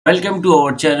Welcome to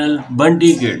our channel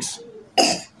Bunty Kids.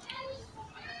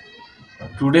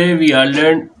 Today we are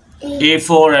learned A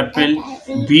for apple,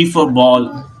 B for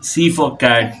ball, C for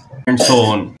cat, and so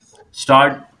on.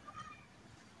 Start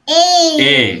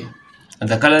A.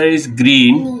 The color is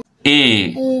green.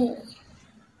 A.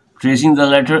 Tracing the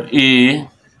letter A.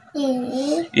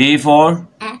 A for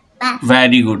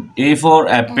very good. A for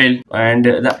apple, and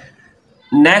the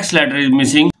next letter is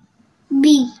missing.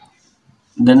 B.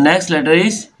 The next letter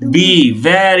is B.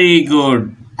 Very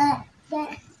good.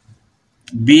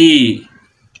 B.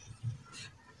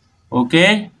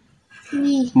 Okay.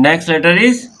 B. Next letter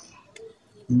is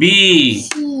B.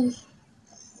 C.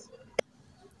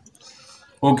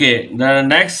 Okay. The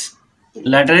next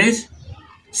letter is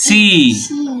C.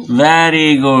 C.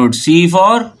 Very good. C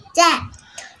for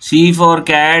Cat.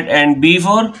 cat, and B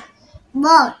for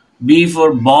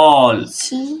ball.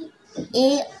 C.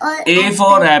 A or A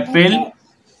for apple.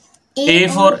 A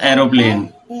for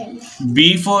aeroplane.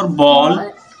 B for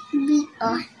ball. B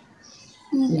or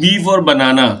B for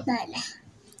banana.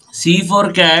 C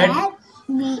for cat.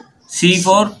 B. C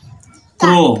for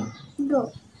crow.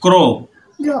 Do. Crow.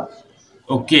 Do.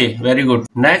 Okay, very good.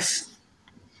 Next,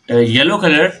 yellow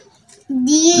color.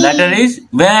 D. Letter is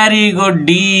very good.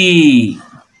 D.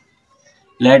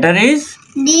 Letter is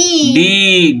D.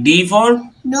 D. D for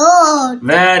Dog.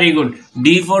 very good.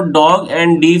 D for dog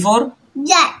and D for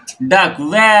Cat. duck.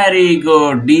 Very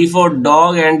good. D for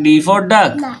dog and D for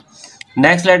duck.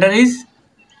 Next letter is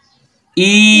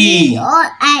E. E or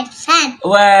elephant.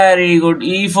 Very good.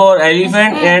 E for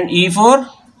elephant and E for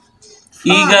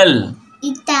eagle.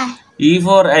 Ita. E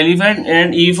for elephant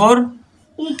and E for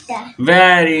Ita.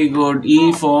 very good.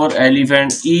 E for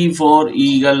elephant, E for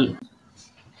eagle.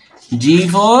 G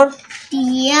for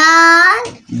Deer.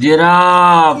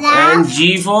 giraffe and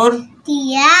G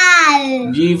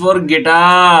for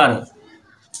guitar.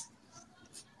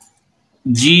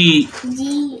 G.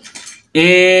 G.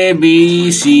 A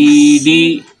B C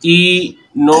D E.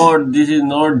 Not, this is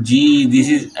not G, this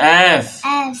is F.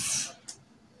 F.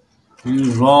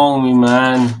 You wrong me,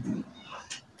 man.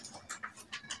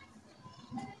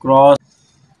 Cross.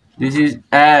 This is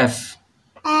F.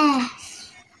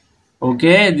 F.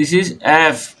 Okay, this is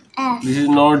F. F. This is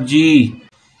not G.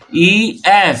 E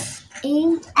F.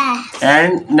 In F.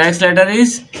 And next letter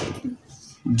is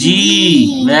G.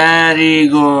 G. Very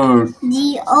good.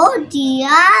 G O D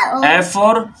R O. F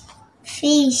for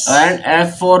Fish. and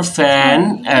F for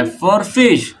fan. F for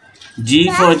fish. G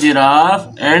for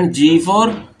giraffe and G for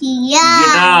Deer.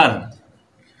 guitar.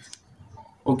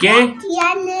 Okay?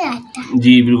 Deer नहीं आता.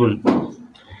 जी बिल्कुल.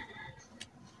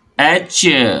 H.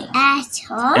 H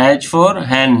for H for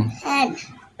hen hen.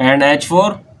 and H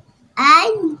for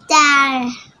And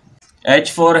the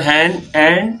H for hen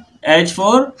and H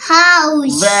for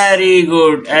house. very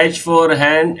good. H for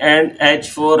hen and H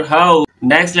for house.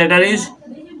 Next letter is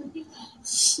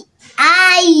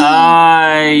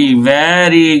I.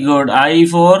 Very good. I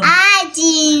for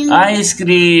ice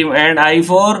cream and I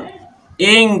for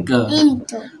ink.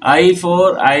 Into. I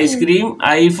for ice cream.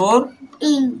 I for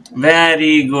Into.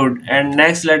 very good. And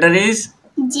next letter is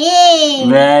J.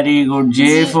 very good.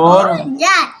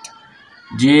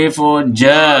 J for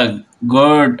jug.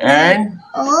 Good. And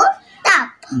O top.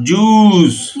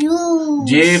 juice. U.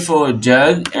 J for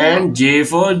jug and J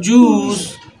for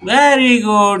juice. Very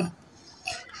good.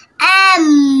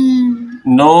 M.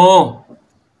 No.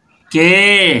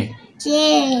 K.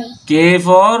 J. K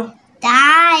for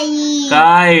Die.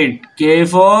 kite. K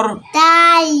for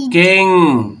Die.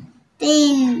 king.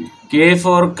 Thing. K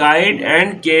for kite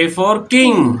and K for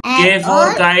king. K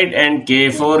for kite and K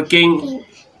for king.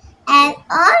 L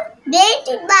or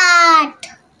baby bat.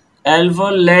 L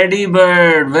for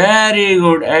ladybird. Very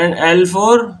good. And L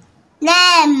for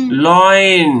Lamb.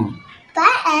 loin.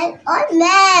 L or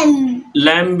lamb.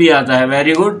 Lamb भी आता है.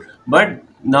 Very good. But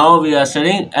now we are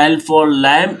studying L for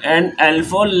lamb and L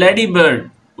for ladybird.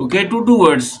 Okay, two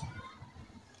words.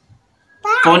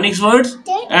 Phonics words.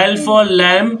 L for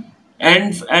lamb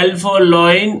and L for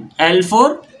loin. L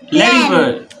for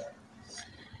ladybird.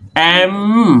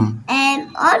 M.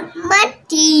 M or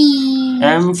muddy.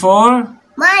 M for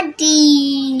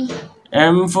Muddy.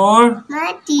 M for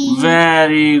Muddy.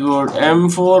 very good. M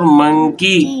for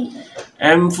monkey.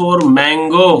 M for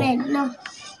mango. No.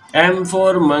 M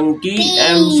for monkey.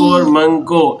 M for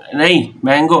mango. नहीं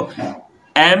mango.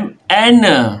 M N.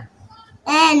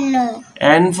 N.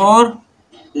 N for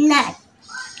Nut.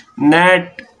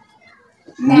 nut.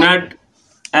 Nut.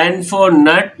 N for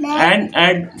nut and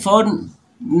N for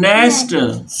nest.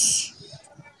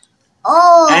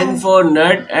 O. N for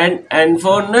nut and N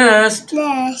for nest.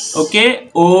 Nest. Okay.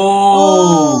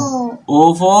 O.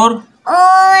 O for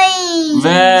Orange.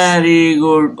 very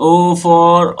good. O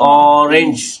for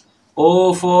orange.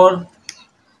 O for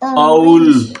owl.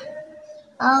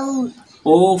 Owl.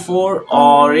 O for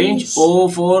orange. O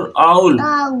for owl.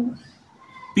 Owl.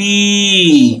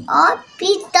 P. Or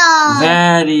peacock.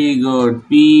 Very good.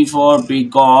 P for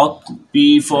peacock.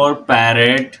 P for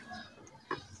parrot.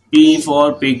 P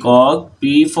for peacock.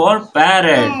 P for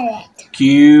parrot. Parrot.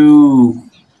 Q.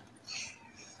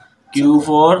 Q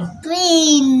for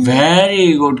Queen.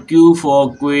 very good. Q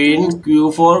for queen.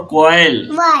 Q for quail.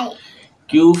 Y.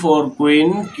 Q for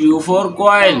queen. Q for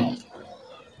quail.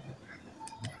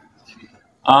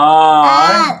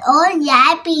 R. Or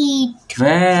rabbit.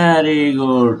 Very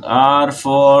good. R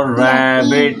for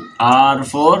rabbit. R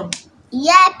for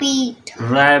Rabbit.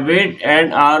 rabbit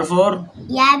and R for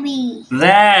Rabbit.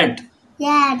 rat.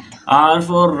 Rat. R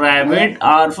for rabbit.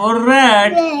 R for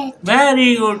rat. Rat.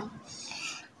 Very good.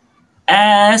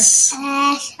 S.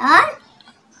 S or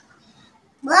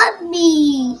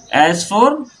Bobby. S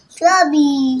for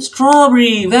Strawberry.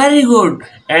 strawberry. Very good.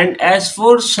 And S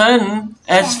for sun.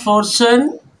 S for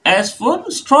sun. S for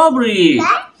strawberry.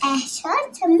 That S or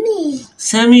Sammy.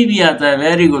 Semi भी आता है.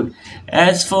 Very good.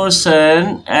 S for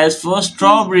sun. S for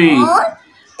strawberry. Or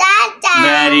Tata.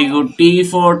 Very good. T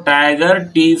for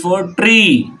tiger. T for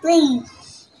tree. Tree.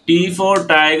 T for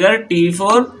tiger. T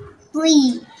for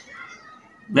Tree.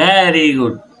 very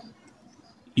good.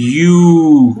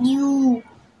 U. U.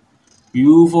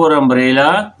 U for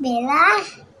umbrella. Bella.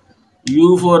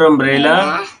 U for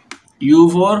umbrella. U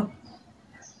for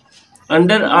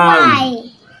underarm.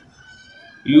 Y.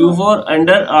 U for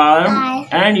underarm I.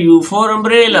 and U for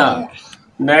umbrella.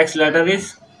 Next letter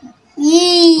is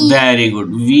E. very good.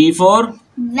 V for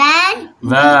Van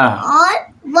va.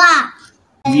 or wa.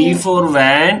 V for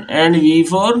van and V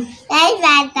for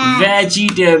Vata.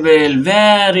 vegetable.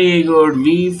 Very good.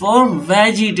 V for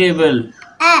vegetable.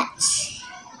 H.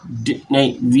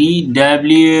 नहीं V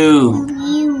W.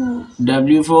 U.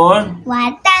 W for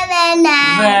Watermelon.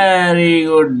 very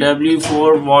good. W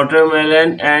for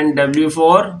watermelon and W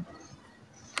for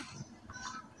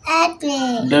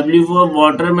Apple. W for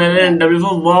watermelon and W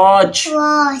for watch.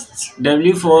 Watch.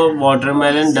 W for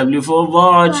watermelon. W for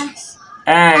watch.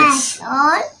 X. X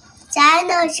or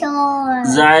dinosaur.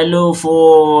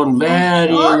 Xylophone.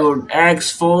 Very good.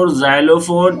 X for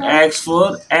xylophone. X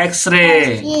for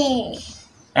X-ray. Yeah.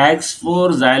 X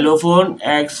for xylophone.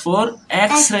 X for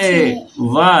X-ray.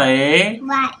 Y.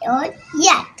 Y or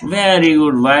yak. Very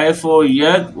good. Y for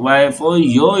yak. Y for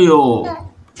yo-yo.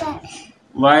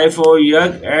 Y for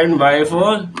yak and Y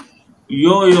for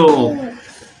yo-yo.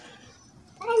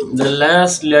 The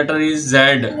last letter is Z.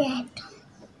 Red.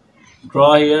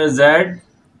 Draw here Z.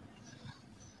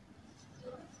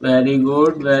 Very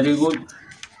good. Very good.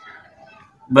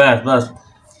 Bas.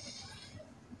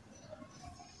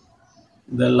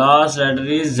 The last letter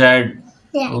is Z.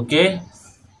 Yeah. Okay.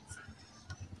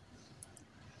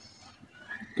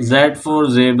 Z for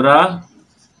zebra.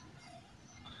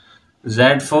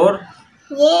 Z for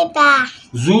Zebra.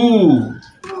 zoo.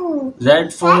 Ooh. Z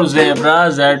for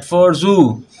zebra. Z for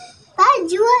zoo.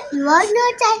 But you want no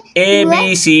time. A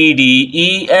B C D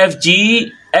E F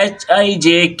G H I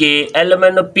J K L M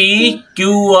N O P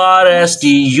Q R S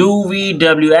T U V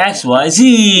W X Y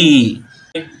Z.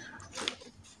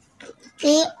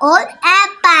 A or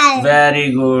apple.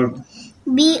 Very good.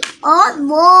 B or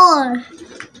ball.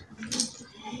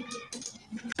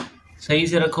 सही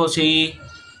से रखो C.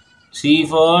 C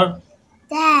for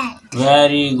That.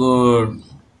 very good.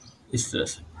 इस तरह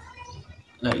से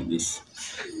like this.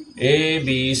 A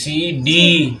B C D.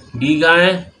 D कहाँ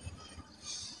है?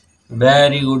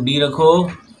 Very good. D रखो.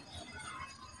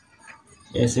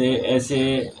 ऐसे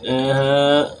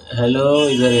हेलो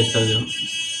इधर ऐसा जाओ.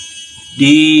 D.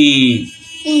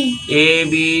 E. A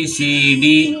B C D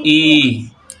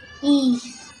E. E.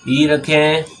 E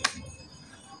रखें.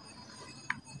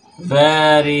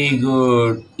 Very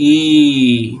good.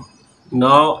 E.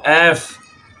 Now F.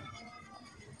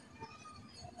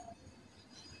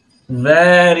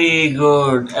 Very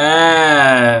good.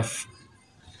 F.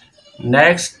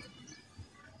 Next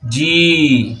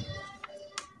G.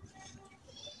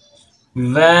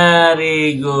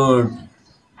 Very good.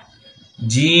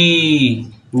 G.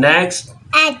 Next.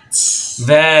 H.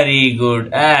 Very good.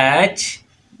 H.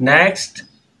 Next.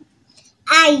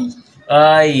 I.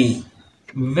 I.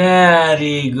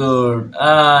 Very good.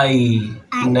 I.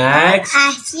 Next.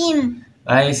 Asim.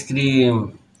 Ice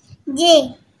cream.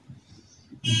 J.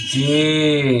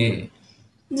 J.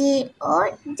 J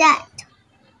or that.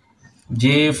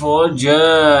 J for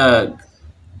jug.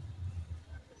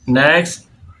 Next.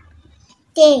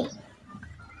 K.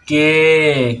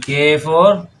 K. K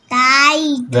for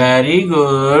kite. very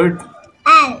good.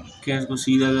 L. क्या इसको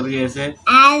सीधा करके ऐसे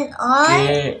L or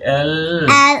K L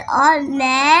L or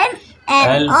lamb.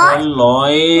 L for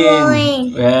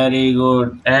loin. Very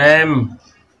good. M.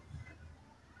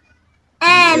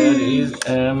 Where is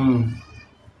M?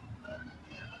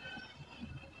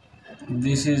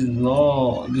 This is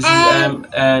no. This is M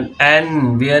and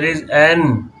N. Where is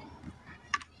N?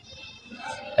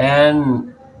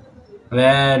 N.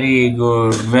 Very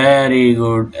good. Very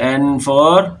good. N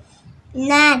for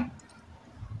nut.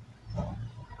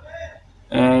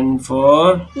 N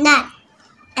for Nut.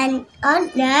 N or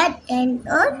nut. N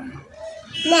or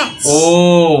nuts.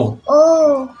 O.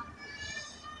 O.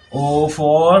 O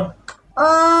for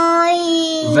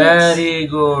Orange. very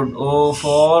good. O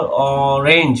for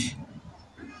orange.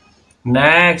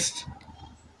 Next.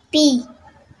 P.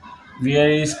 Where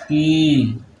is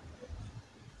P?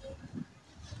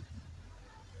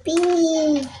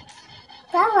 P.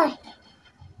 Power.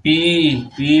 P.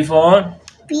 P for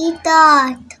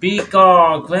Peacock.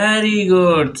 peacock. Very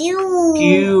good. Q.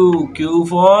 Q. Q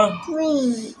for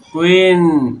Queen.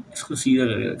 Queen. इसको सीधा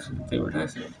करके रख सकते हैं बेटा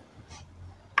ऐसे.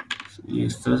 ये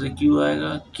इस तरह से क्यू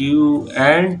आएगा. Q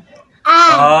and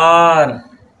R. Are.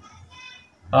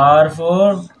 Are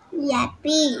for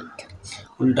Rabbit.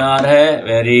 उल्टा आर है.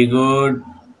 Very good.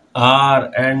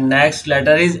 Are and next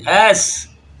letter is S.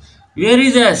 Where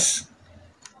is S?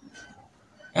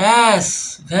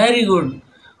 S. Very good.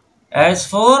 S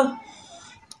for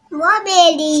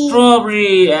Strawberry.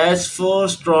 strawberry. S for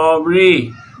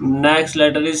strawberry. Next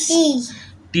letter is T.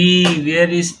 T. Where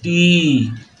is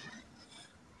T?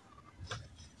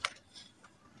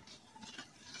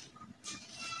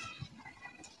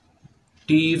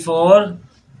 T for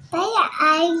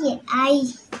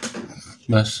I.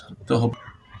 बस तो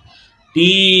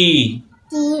T.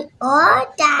 T or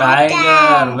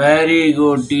Tiger. Very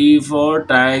good. T for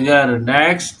tiger.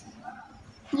 Next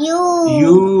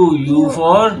U. U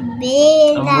for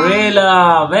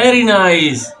umbrella. Very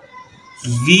nice.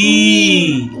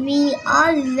 V. V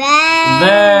or van.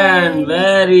 Van.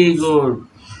 Very good.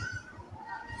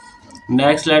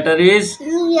 Next letter is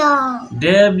Yeah.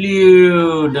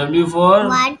 W. W for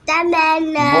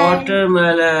Watermelon.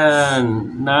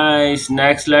 watermelon. Nice.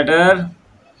 Next letter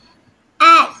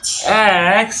H.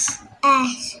 X.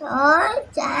 S or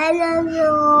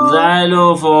xylophone.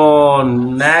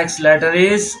 Xylophone. Next letter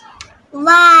is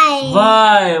Y.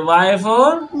 Y. Y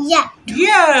for Yeah.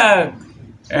 yak.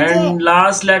 And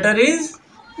last letter is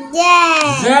Z.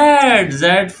 Z.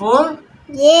 Z for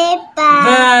Zebra.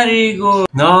 very good.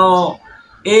 Now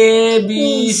A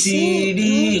B C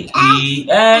D E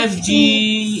F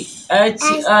G H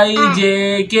I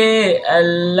J K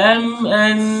L M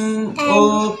N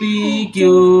O P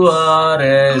Q R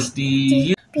S T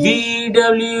U V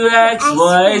W X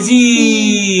Y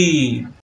Z.